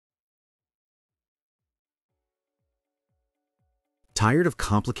Tired of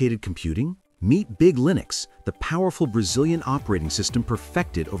complicated computing? Meet BigLinux, the powerful Brazilian operating system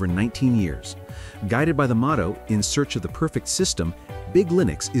perfected over 19 years. Guided by the motto, "In search of the perfect system,"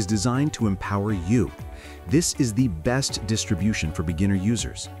 BigLinux is designed to empower you. This is the best distribution for beginner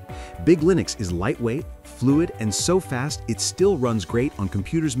users. BigLinux is lightweight, fluid, and so fast it still runs great on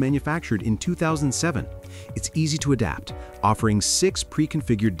computers manufactured in 2007. It's easy to adapt, offering 6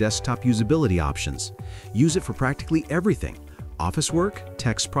 pre-configured desktop usability options. Use it for practically everything: office work,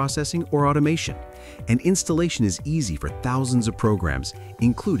 text processing, or automation. And installation is easy for thousands of programs,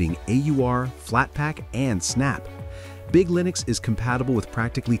 including AUR, Flatpak, and Snap. BigLinux is compatible with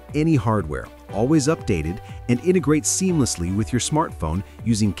practically any hardware, always updated, and integrates seamlessly with your smartphone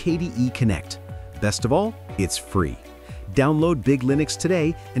using KDE Connect. Best of all, it's free. Download BigLinux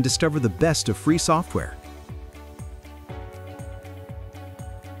today and discover the best of free software.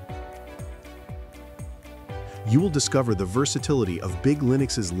 You will discover the versatility of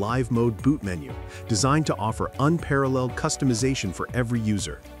BigLinux's Live Mode boot menu, designed to offer unparalleled customization for every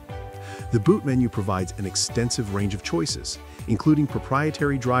user. The boot menu provides an extensive range of choices, including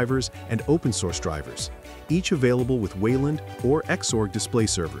proprietary drivers and open-source drivers, each available with Wayland or Xorg display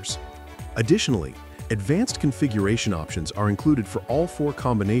servers. Additionally, advanced configuration options are included for all 4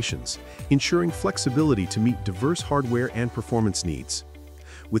 combinations, ensuring flexibility to meet diverse hardware and performance needs.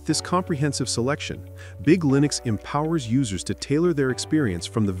 With this comprehensive selection, BigLinux empowers users to tailor their experience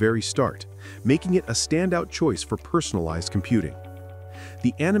from the very start, making it a standout choice for personalized computing.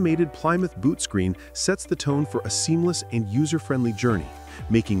 The animated Plymouth boot screen sets the tone for a seamless and user-friendly journey,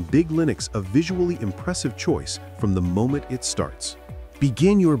 making BigLinux a visually impressive choice from the moment it starts.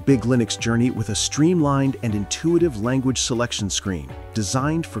 Begin your BigLinux journey with a streamlined and intuitive language selection screen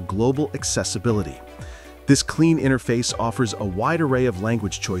designed for global accessibility. This clean interface offers a wide array of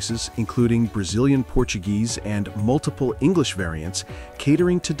language choices, including Brazilian Portuguese and multiple English variants,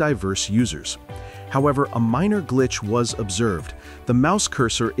 catering to diverse users. However, a minor glitch was observed. The mouse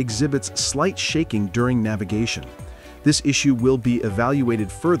cursor exhibits slight shaking during navigation. This issue will be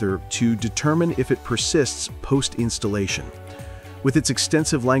evaluated further to determine if it persists post-installation. With its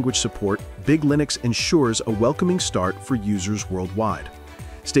extensive language support, BigLinux ensures a welcoming start for users worldwide.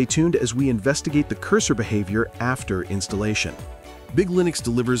 Stay tuned as we investigate the cursor behavior after installation. BigLinux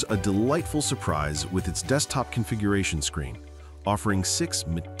delivers a delightful surprise with its desktop configuration screen, offering 6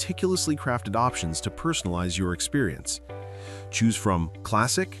 meticulously crafted options to personalize your experience. Choose from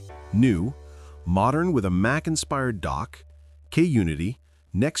Classic, New, Modern with a Mac-inspired dock, KUnity,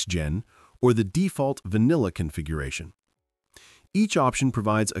 Next Gen, or the default Vanilla configuration. Each option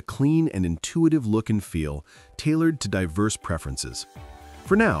provides a clean and intuitive look and feel tailored to diverse preferences.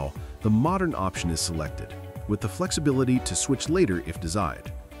 For now, the Modern option is selected, with the flexibility to switch later if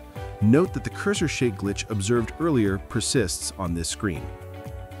desired. Note that the cursor shake glitch observed earlier persists on this screen.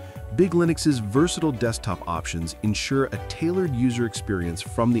 BigLinux's versatile desktop options ensure a tailored user experience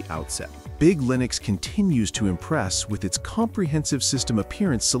from the outset. BigLinux continues to impress with its comprehensive system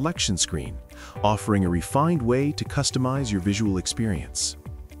appearance selection screen, offering a refined way to customize your visual experience.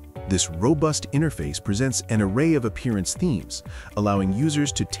 This robust interface presents an array of appearance themes, allowing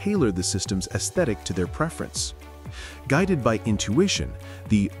users to tailor the system's aesthetic to their preference. Guided by intuition,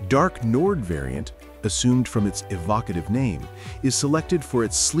 the Dark Nord variant, assumed from its evocative name, is selected for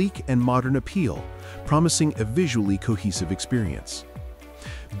its sleek and modern appeal, promising a visually cohesive experience.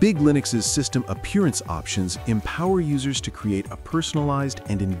 BigLinux's system appearance options empower users to create a personalized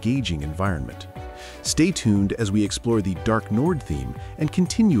and engaging environment. Stay tuned as we explore the Dark Nord theme and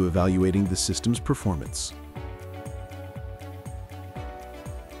continue evaluating the system's performance.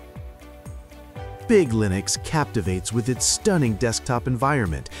 BigLinux captivates with its stunning desktop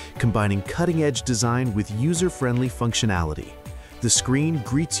environment, combining cutting-edge design with user-friendly functionality. The screen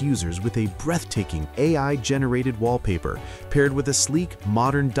greets users with a breathtaking AI-generated wallpaper paired with a sleek,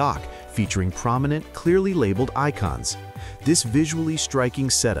 modern dock featuring prominent, clearly labeled icons. This visually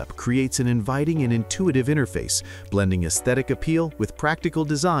striking setup creates an inviting and intuitive interface, blending aesthetic appeal with practical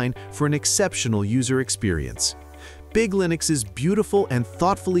design for an exceptional user experience. BigLinux's beautiful and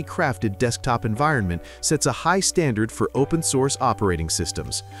thoughtfully crafted desktop environment sets a high standard for open-source operating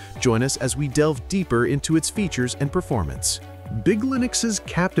systems. Join us as we delve deeper into its features and performance. BigLinux's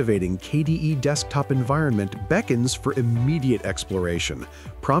captivating KDE desktop environment beckons for immediate exploration,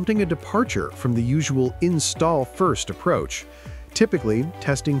 prompting a departure from the usual install-first approach. Typically,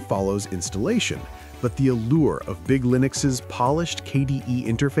 testing follows installation, but the allure of BigLinux's polished KDE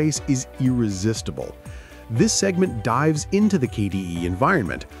interface is irresistible. This segment dives into the KDE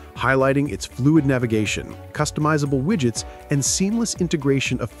environment, highlighting its fluid navigation, customizable widgets, and seamless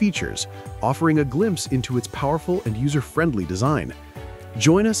integration of features, offering a glimpse into its powerful and user-friendly design.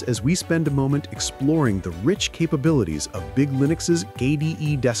 Join us as we spend a moment exploring the rich capabilities of BigLinux's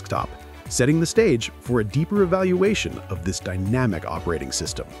KDE desktop, setting the stage for a deeper evaluation of this dynamic operating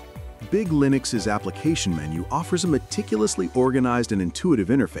system. BigLinux's application menu offers a meticulously organized and intuitive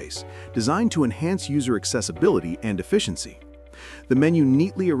interface designed to enhance user accessibility and efficiency. The menu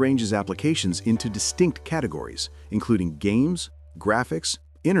neatly arranges applications into distinct categories, including games, graphics,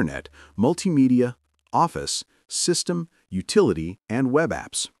 internet, multimedia, office, system, utility, and web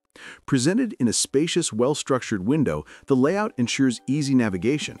apps. Presented in a spacious, well-structured window, the layout ensures easy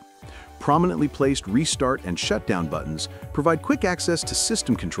navigation. Prominently placed restart and shutdown buttons provide quick access to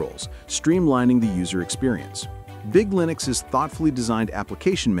system controls, streamlining the user experience. BigLinux's thoughtfully designed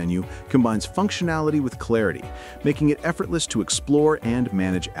application menu combines functionality with clarity, making it effortless to explore and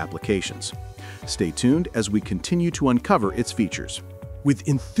manage applications. Stay tuned as we continue to uncover its features. With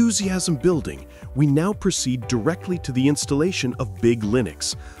enthusiasm building, we now proceed directly to the installation of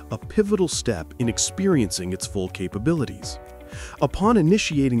BigLinux, a pivotal step in experiencing its full capabilities. Upon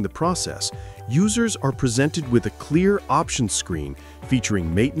initiating the process, users are presented with a clear options screen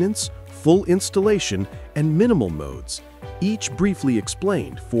featuring maintenance, full installation, and minimal modes, each briefly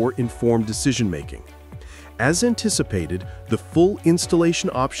explained for informed decision-making. As anticipated, the full installation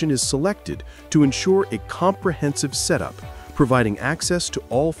option is selected to ensure a comprehensive setup, providing access to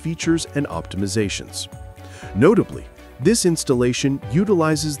all features and optimizations. Notably, this installation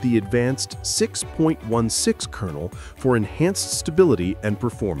utilizes the advanced 6.16 kernel for enhanced stability and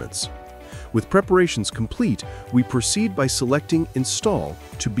performance. With preparations complete, we proceed by selecting Install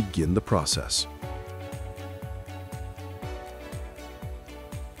to begin the process.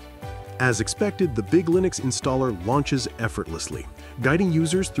 As expected, the BigLinux installer launches effortlessly, guiding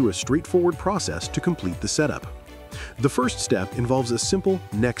users through a straightforward process to complete the setup. The first step involves a simple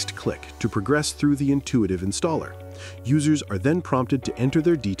Next click to progress through the intuitive installer. Users are then prompted to enter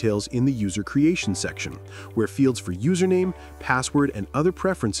their details in the User Creation section, where fields for username, password, and other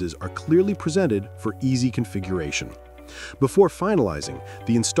preferences are clearly presented for easy configuration. Before finalizing,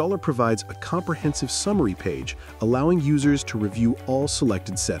 the installer provides a comprehensive summary page, allowing users to review all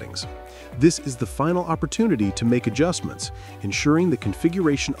selected settings. This is the final opportunity to make adjustments, ensuring the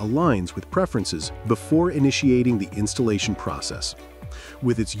configuration aligns with preferences before initiating the installation process.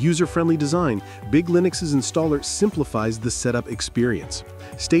 With its user-friendly design, BigLinux's installer simplifies the setup experience.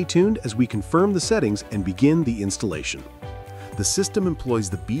 Stay tuned as we confirm the settings and begin the installation. The system employs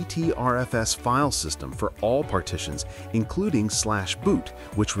the BTRFS file system for all partitions, including /boot,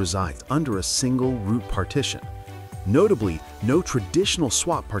 which resides under a single root partition. Notably, no traditional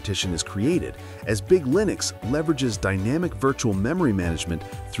swap partition is created, as BigLinux leverages dynamic virtual memory management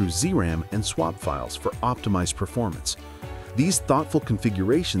through ZRAM and swap files for optimized performance. These thoughtful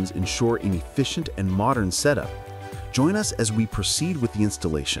configurations ensure an efficient and modern setup. Join us as we proceed with the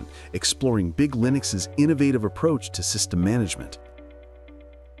installation, exploring BigLinux's innovative approach to system management.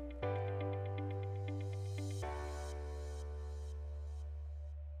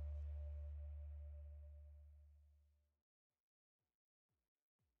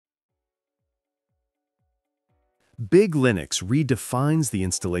 BigLinux redefines the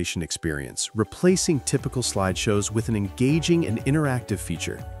installation experience, replacing typical slideshows with an engaging and interactive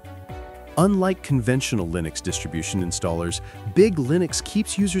feature. Unlike conventional Linux distribution installers, BigLinux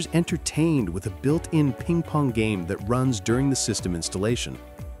keeps users entertained with a built-in ping pong game that runs during the system installation.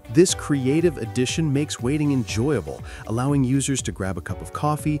 This creative addition makes waiting enjoyable, allowing users to grab a cup of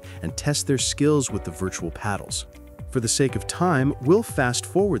coffee and test their skills with the virtual paddles. For the sake of time, we'll fast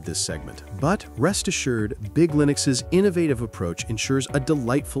forward this segment, but rest assured, BigLinux's innovative approach ensures a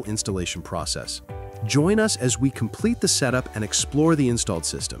delightful installation process. Join us as we complete the setup and explore the installed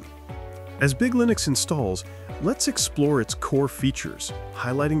system. As BigLinux installs, let's explore its core features,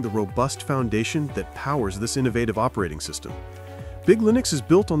 highlighting the robust foundation that powers this innovative operating system. BigLinux is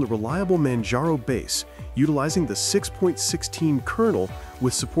built on the reliable Manjaro base, utilizing the 6.16 kernel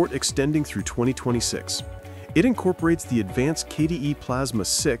with support extending through 2026. It incorporates the advanced KDE Plasma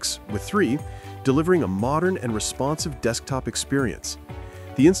 6 with 3, delivering a modern and responsive desktop experience.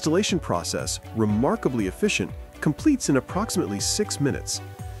 The installation process, remarkably efficient, completes in approximately 6 minutes.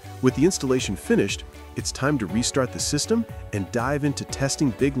 With the installation finished, it's time to restart the system and dive into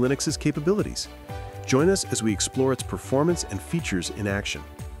testing BigLinux's capabilities. Join us as we explore its performance and features in action.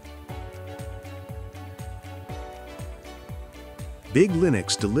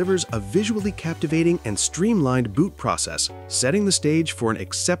 BigLinux delivers a visually captivating and streamlined boot process, setting the stage for an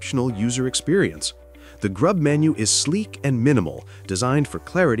exceptional user experience. The grub menu is sleek and minimal, designed for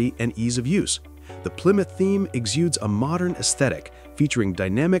clarity and ease of use. The Plymouth theme exudes a modern aesthetic, featuring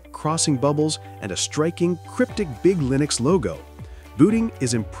dynamic crossing bubbles and a striking, cryptic BigLinux logo. Booting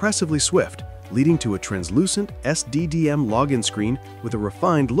is impressively swift, leading to a translucent SDDM login screen with a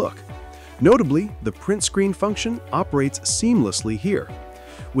refined look. Notably, the print screen function operates seamlessly here.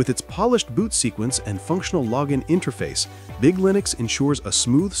 With its polished boot sequence and functional login interface, BigLinux ensures a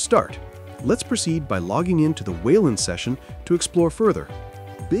smooth start. Let's proceed by logging into the Wayland session to explore further.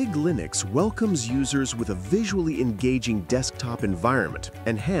 BigLinux welcomes users with a visually engaging desktop environment,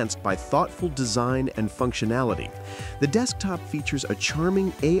 enhanced by thoughtful design and functionality. The desktop features a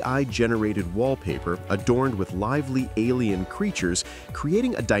charming AI-generated wallpaper adorned with lively alien creatures,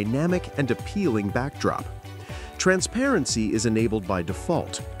 creating a dynamic and appealing backdrop. Transparency is enabled by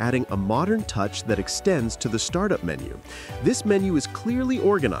default, adding a modern touch that extends to the startup menu. This menu is clearly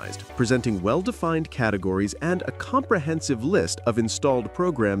organized, presenting well-defined categories and a comprehensive list of installed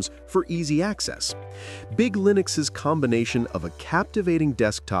programs for easy access. BigLinux's combination of a captivating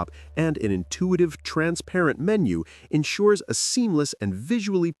desktop and an intuitive, transparent menu ensures a seamless and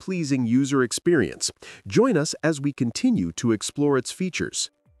visually pleasing user experience. Join us as we continue to explore its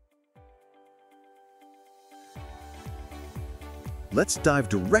features. Let's dive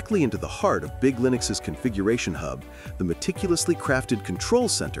directly into the heart of BigLinux's configuration hub, the meticulously crafted Control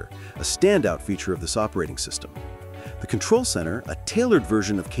Center, a standout feature of this operating system. The Control Center, a tailored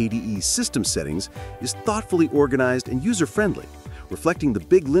version of KDE's system settings, is thoughtfully organized and user-friendly, reflecting the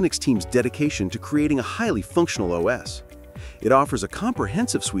BigLinux team's dedication to creating a highly functional OS. It offers a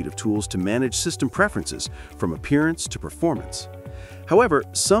comprehensive suite of tools to manage system preferences, from appearance to performance. However,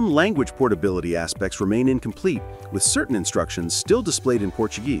 some language portability aspects remain incomplete, with certain instructions still displayed in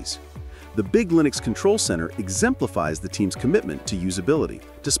Portuguese. The BigLinux Control Center exemplifies the team's commitment to usability,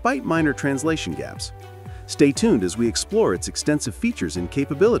 despite minor translation gaps. Stay tuned as we explore its extensive features and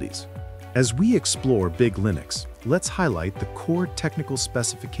capabilities. As we explore BigLinux, let's highlight the core technical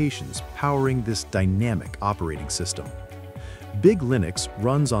specifications powering this dynamic operating system. BigLinux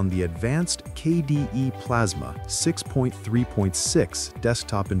runs on the advanced KDE Plasma 6.3.6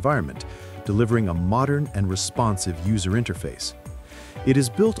 desktop environment, delivering a modern and responsive user interface. It is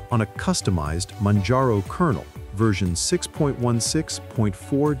built on a customized Manjaro kernel, version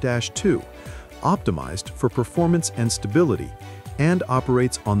 6.16.4-2, optimized for performance and stability, and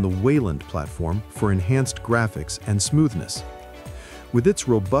operates on the Wayland platform for enhanced graphics and smoothness. With its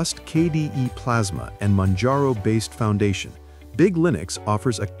robust KDE Plasma and Manjaro-based foundation, BigLinux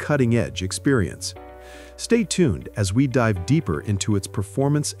offers a cutting-edge experience. Stay tuned as we dive deeper into its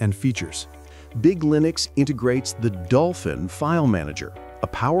performance and features. BigLinux integrates the Dolphin File Manager, a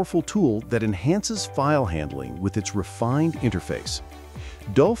powerful tool that enhances file handling with its refined interface.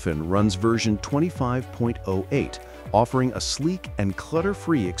 Dolphin runs version 25.08, offering a sleek and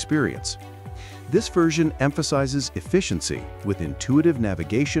clutter-free experience. This version emphasizes efficiency with intuitive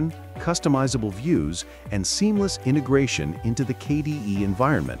navigation, customizable views, and seamless integration into the KDE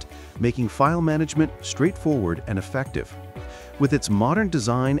environment, making file management straightforward and effective. With its modern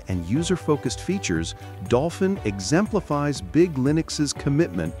design and user-focused features, Dolphin exemplifies BigLinux's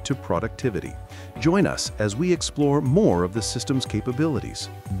commitment to productivity. Join us as we explore more of the system's capabilities.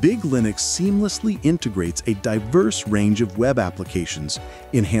 BigLinux seamlessly integrates a diverse range of web applications,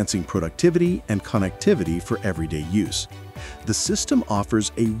 enhancing productivity and connectivity for everyday use. The system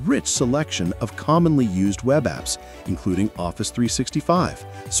offers a rich selection of commonly used web apps, including Office 365,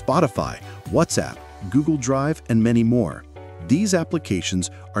 Spotify, WhatsApp, Google Drive, and many more. These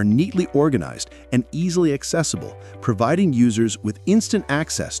applications are neatly organized and easily accessible, providing users with instant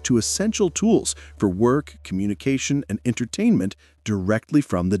access to essential tools for work, communication, and entertainment directly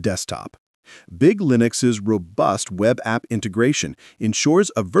from the desktop. BigLinux's robust web app integration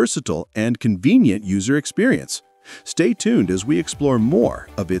ensures a versatile and convenient user experience. Stay tuned as we explore more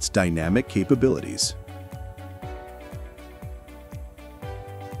of its dynamic capabilities.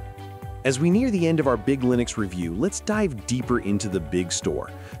 As we near the end of our BigLinux review, let's dive deeper into the Big Store,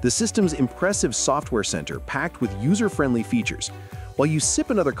 the system's impressive software center packed with user-friendly features. While you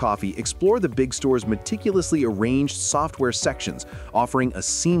sip another coffee, explore the Big Store's meticulously arranged software sections, offering a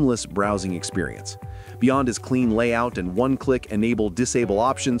seamless browsing experience. Beyond its clean layout and one-click enable-disable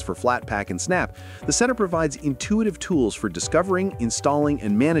options for Flatpak and Snap, the center provides intuitive tools for discovering, installing,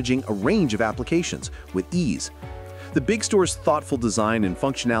 and managing a range of applications with ease. The Big Store's thoughtful design and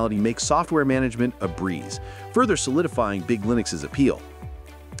functionality make software management a breeze, further solidifying BigLinux's appeal.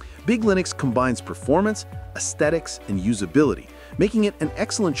 BigLinux combines performance, aesthetics, and usability, making it an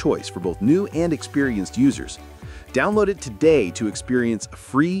excellent choice for both new and experienced users. Download it today to experience a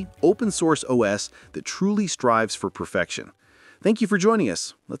free, open-source OS that truly strives for perfection. Thank you for joining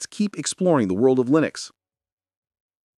us. Let's keep exploring the world of Linux.